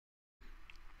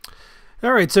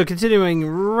All right, so continuing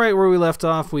right where we left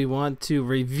off, we want to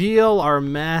reveal our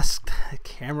masked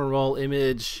camera roll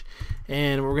image.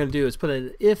 And what we're going to do is put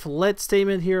an if-let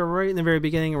statement here right in the very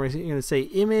beginning. We're going to say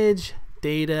image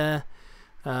data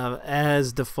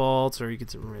as defaults, or you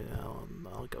could say, I'll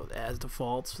go with as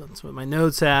defaults. That's what my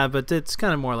notes have, but it's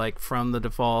kind of more like from the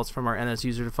defaults, from our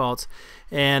NSUserDefaults.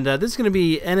 And this is going to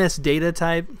be NS data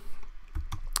type.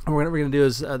 And what we're going to do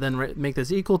is then make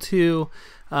this equal to,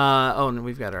 oh, and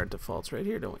we've got our defaults right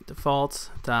here, don't we? Defaults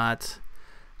dot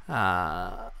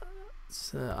object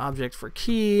for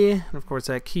key, and of course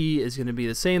that key is going to be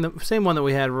the same one that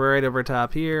we had right over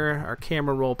top here, our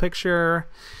camera roll picture.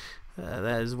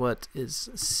 That is what is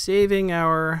saving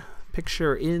our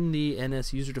picture in the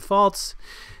NSUserDefaults.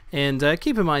 And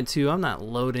keep in mind too, I'm not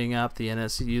loading up the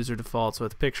NSUserDefaults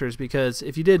with pictures, because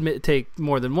if you did take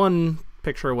more than one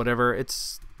picture or whatever,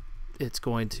 it's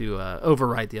going to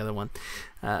overwrite the other one.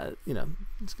 You know,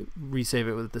 resave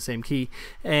it with the same key,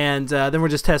 and then we're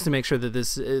just testing to make sure that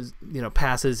this is, you know,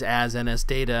 passes as NS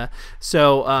data.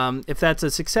 So if that's a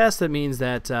success, that means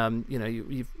that you know,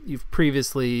 you've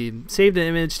previously saved an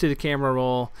image to the camera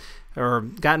roll, or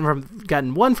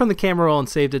gotten one from the camera roll and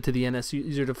saved it to the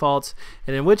NSUserDefaults,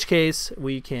 and in which case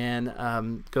we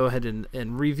can go ahead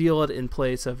and reveal it in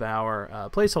place of our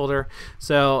placeholder.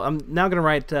 So I'm now going to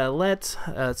write let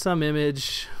some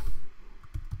image,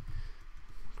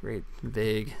 great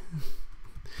vague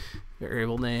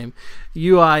variable name,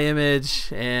 UI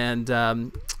image, and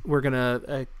we're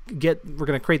gonna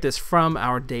create this from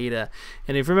our data.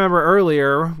 And if you remember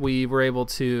earlier, we were able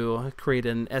to create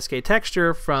an SK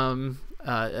texture from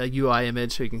a UI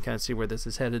image, so you can kind of see where this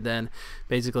is headed. Then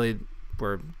basically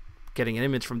we're getting an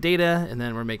image from data, and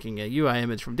then we're making a UI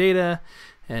image from data,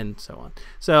 and so on.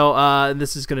 So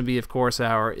this is going to be, of course,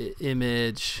 our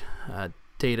image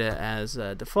data as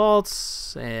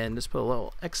defaults, and just put a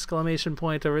little exclamation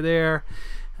point over there.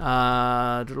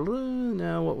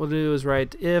 Now what we'll do is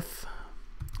write if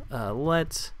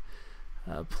let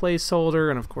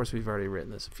placeholder, and of course we've already written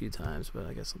this a few times, but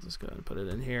I guess I'll just go ahead and put it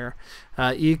in here,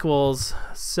 equals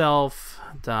self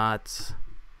dot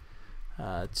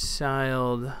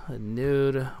child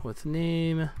node with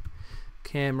name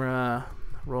camera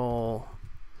roll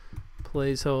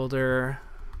placeholder.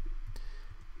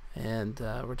 And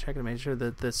we're checking to make sure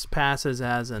that this passes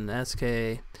as an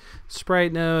SK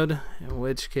sprite node, in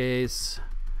which case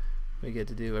we get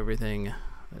to do everything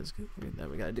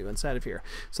that we got to do inside of here.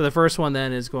 So the first one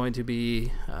then is going to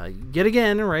be, yet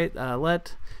again, right,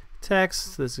 let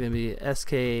text. This is going to be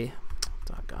SK,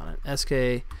 doggone it,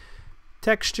 SK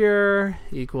texture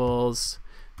equals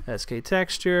SK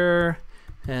texture,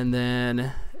 and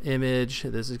then image.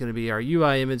 This is going to be our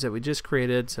UI image that we just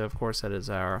created. So of course that is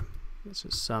our, this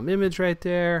is some image right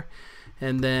there,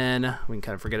 and then we can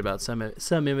kind of forget about some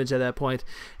image at that point.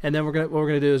 And then what we're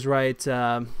gonna do is write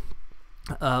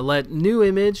let new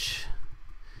image,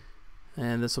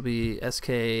 and this will be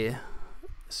SK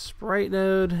sprite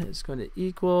node is going to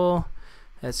equal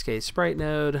SK sprite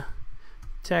node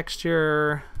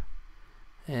texture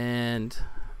and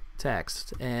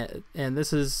text, and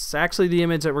this is actually the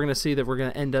image that we're going to see that we're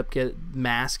going to end up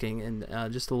masking in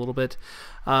just a little bit.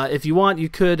 If you want, you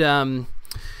could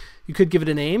give it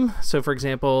a name. So for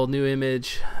example, new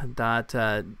image dot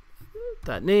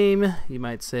name, you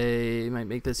might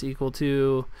make this equal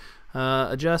to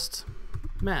adjust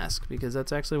mask, because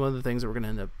that's actually one of the things that we're going to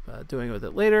end up doing with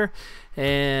it later.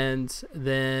 And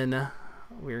then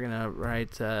we're going to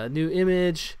write new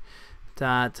image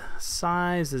dot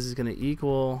size. This is going to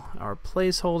equal our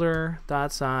placeholder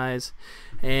dot size,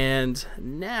 and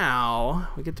now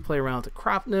we get to play around with the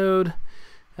crop node,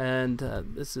 and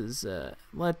this is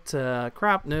let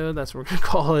crop node, that's what we're going to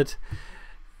call it,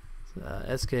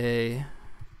 SK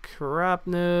crop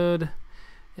node,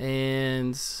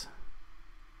 and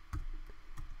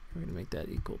we're going to make that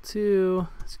equal to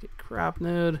SK crop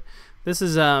node. This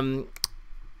is the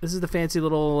fancy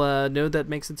little node that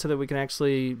makes it so that we can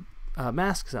actually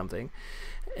mask something,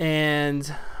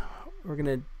 and we're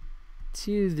gonna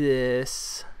do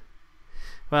this.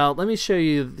 Well, let me show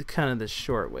you kind of the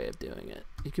short way of doing it.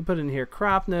 You can put in here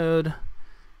crop node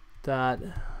dot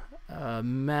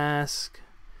mask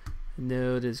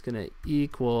node is gonna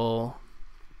equal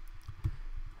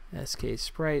SK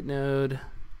sprite node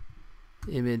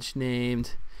image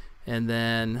named, and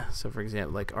then so for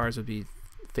example, like ours would be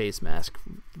face mask,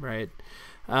 right?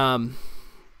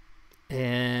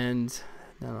 And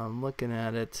now I'm looking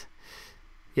at it.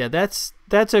 Yeah, that's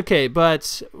okay,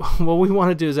 but what we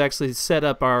want to do is actually set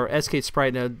up our SK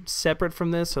sprite node separate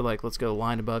from this. So like, let's go a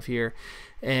line above here,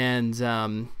 and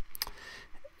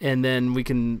and then we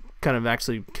can kind of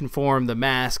actually conform the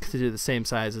mask to do the same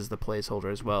size as the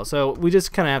placeholder as well. So we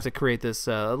just kind of have to create this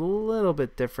a little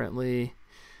bit differently,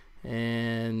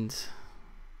 and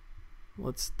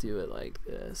let's do it like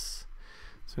this.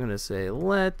 So I'm going to say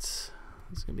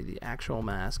it's going to be the actual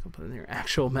mask. I'll put in here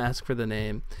actual mask for the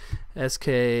name.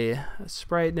 SK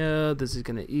sprite node. This is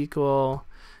going to equal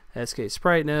SK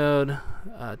sprite node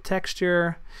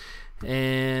texture,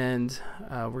 and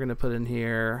we're going to put in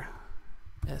here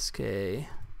SK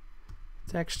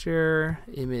texture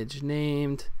image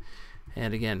named.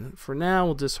 And again, for now,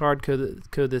 we'll just hard code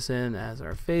this in as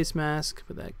our face mask,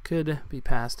 but that could be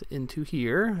passed into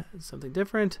here as something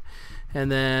different. And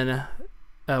then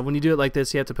when you do it like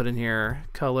this, you have to put in here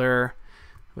color,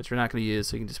 which we're not going to use,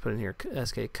 so you can just put in here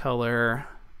SK color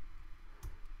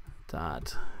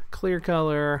dot clear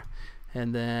color,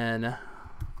 and then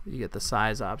you get the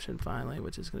size option finally,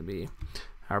 which is going to be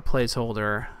our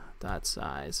placeholder dot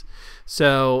size.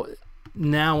 So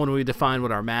now when we define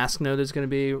what our mask node is going to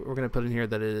be, we're going to put in here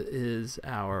that it is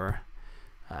our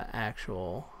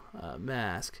actual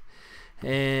mask.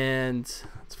 And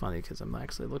it's funny because I'm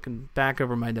actually looking back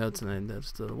over my notes and I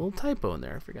noticed a little typo in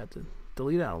there. I forgot to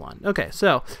delete out a line. Okay,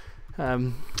 so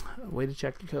way to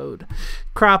check the code.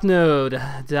 Crop node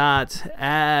dot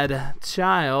add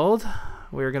child.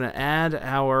 We're going to add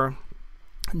our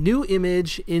new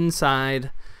image inside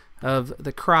of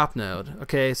the crop node.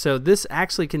 Okay, so this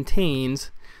actually contains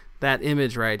that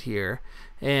image right here,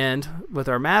 and with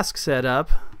our mask set up,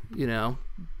 you know,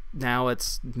 now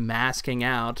it's masking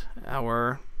out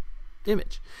our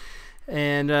image.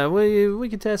 And we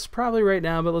can test probably right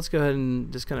now, but let's go ahead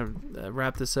and just kind of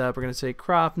wrap this up. We're going to say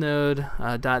crop node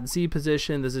dot z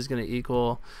position. This is going to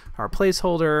equal our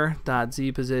placeholder dot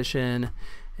z position,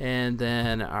 and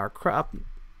then our crop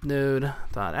node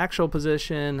dot actual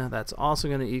position. That's also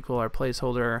going to equal our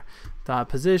placeholder dot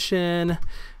position.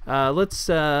 Let's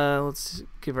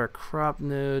give our crop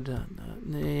node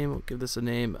name. We'll give this a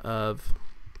name of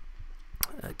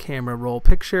camera roll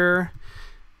picture,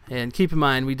 and keep in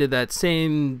mind we did that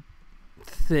same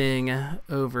thing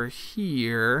over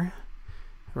here,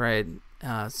 right?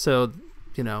 So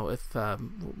you know, if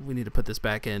we need to put this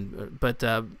back in, but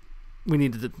we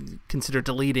need to consider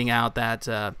deleting out that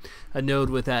a node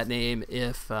with that name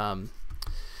if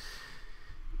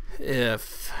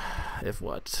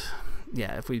what?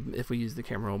 Yeah, if we use the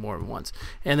camera roll more than once.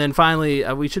 And then finally,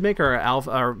 we should make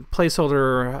our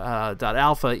placeholder dot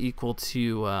alpha equal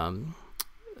to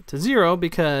 0,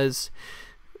 because,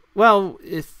 well,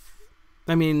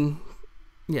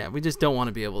 yeah, we just don't want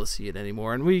to be able to see it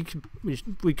anymore. And we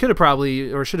could have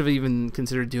probably, or should have even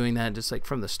considered doing that just like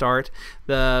from the start.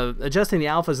 Adjusting the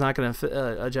alpha is not going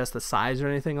to adjust the size or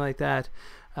anything like that.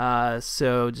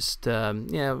 So just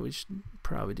yeah, we should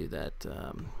probably do that.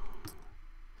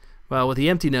 Well, with the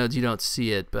empty nodes, you don't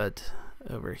see it, but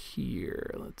over here,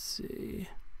 let's see.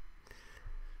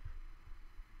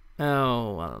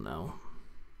 Oh, I don't know.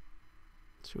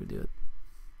 Should we do it?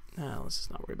 No, let's just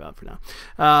not worry about it for now.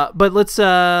 But let's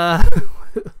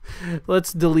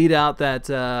let's delete out that.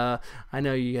 I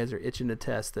know you guys are itching to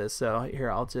test this, so here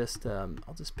I'll just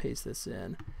paste this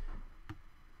in.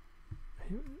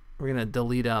 We're gonna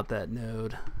delete out that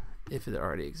node if it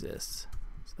already exists.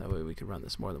 That way we can run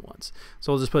this more than once.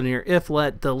 So we'll just put in here if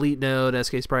let delete node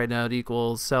sk sprite node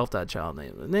equals self.child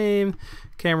name of the name,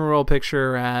 camera roll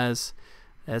picture as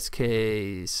sk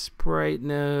sprite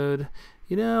node.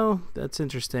 You know, that's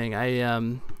interesting.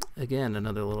 Again,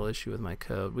 another little issue with my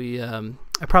code.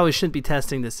 I probably shouldn't be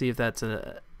testing to see if that's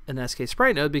an sk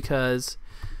sprite node, because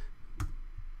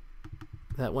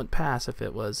that wouldn't pass if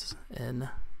it was an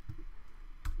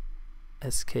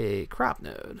sk crop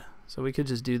node. So we could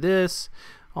just do this.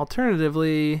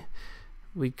 Alternatively,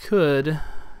 we could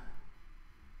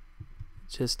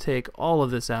just take all of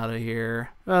this out of here.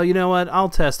 Well, you know what? I'll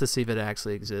test to see if it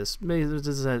actually exists. Maybe this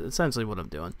is essentially what I'm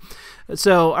doing.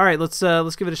 So, all right, let's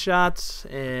give it a shot,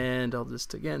 and I'll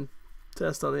just again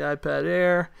test on the iPad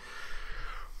Air,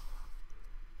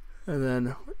 and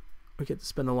then we get to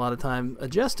spend a lot of time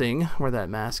adjusting where that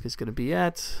mask is going to be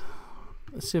at,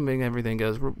 assuming everything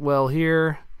goes well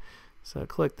here. So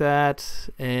click that,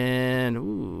 and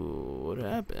ooh, what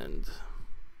happened?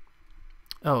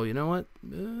 Oh, you know what?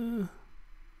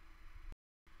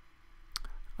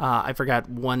 I forgot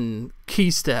one key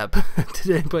step.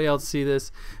 Did anybody else see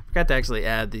this? I forgot to actually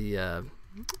add the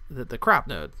crop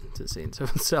node to the scene. So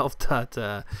self dot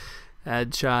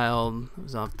add child. I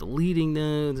was off deleting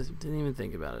node. Didn't even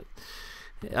think about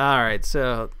it. All right,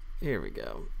 so here we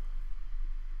go.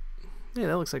 Yeah,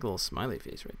 that looks like a little smiley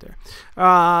face right there.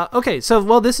 Okay, so,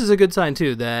 well, this is a good sign,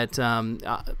 too, that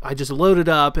I just loaded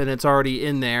up and it's already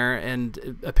in there,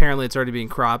 and apparently it's already being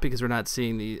cropped because we're not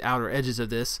seeing the outer edges of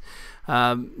this.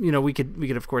 You know, we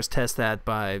could, of course, test that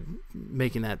by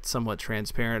making that somewhat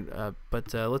transparent,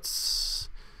 but let's...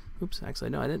 Oops, actually,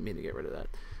 no, I didn't mean to get rid of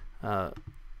that.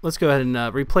 Let's go ahead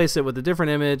and replace it with a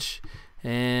different image,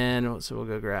 and so we'll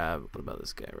go grab... What about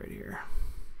this guy right here?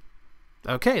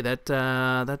 Okay, that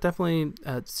definitely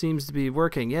seems to be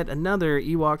working. Yet another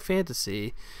Ewok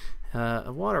fantasy,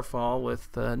 a waterfall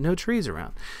with no trees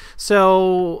around.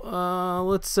 So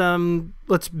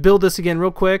let's build this again real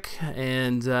quick,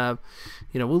 and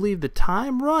you know, we'll leave the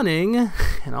time running,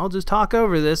 and I'll just talk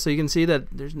over this so you can see that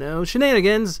there's no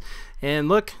shenanigans. And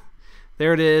look,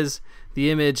 there it is. The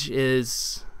image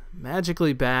is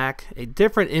magically back, a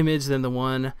different image than the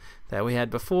one that we had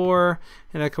before,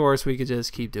 and of course we could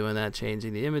just keep doing that,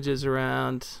 changing the images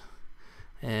around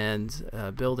and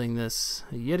building this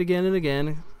yet again and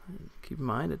again. Keep in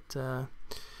mind it's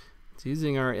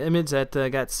using our image that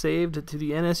got saved to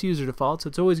the NSUserDefault, so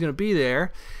it's always going to be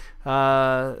there.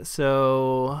 I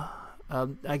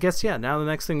guess, yeah, now the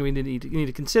next thing we need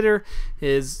to consider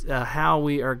is how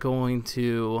we are going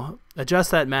to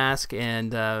adjust that mask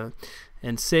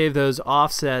and save those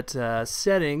offset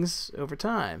settings over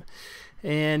time.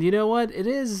 And you know what? It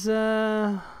is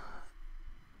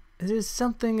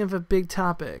something of a big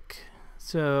topic.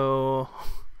 So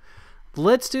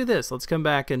let's do this. Let's come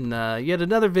back and yet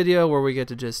another video where we get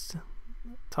to just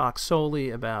talk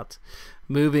solely about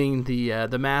moving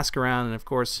the mask around. And of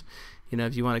course, you know,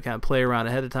 if you want to kind of play around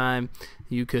ahead of time,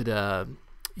 you could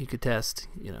test,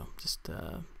 you know, just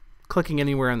clicking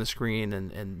anywhere on the screen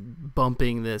and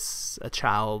bumping a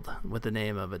child with the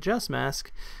name of Adjust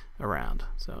Mask around.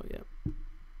 So, yeah,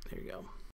 there you go.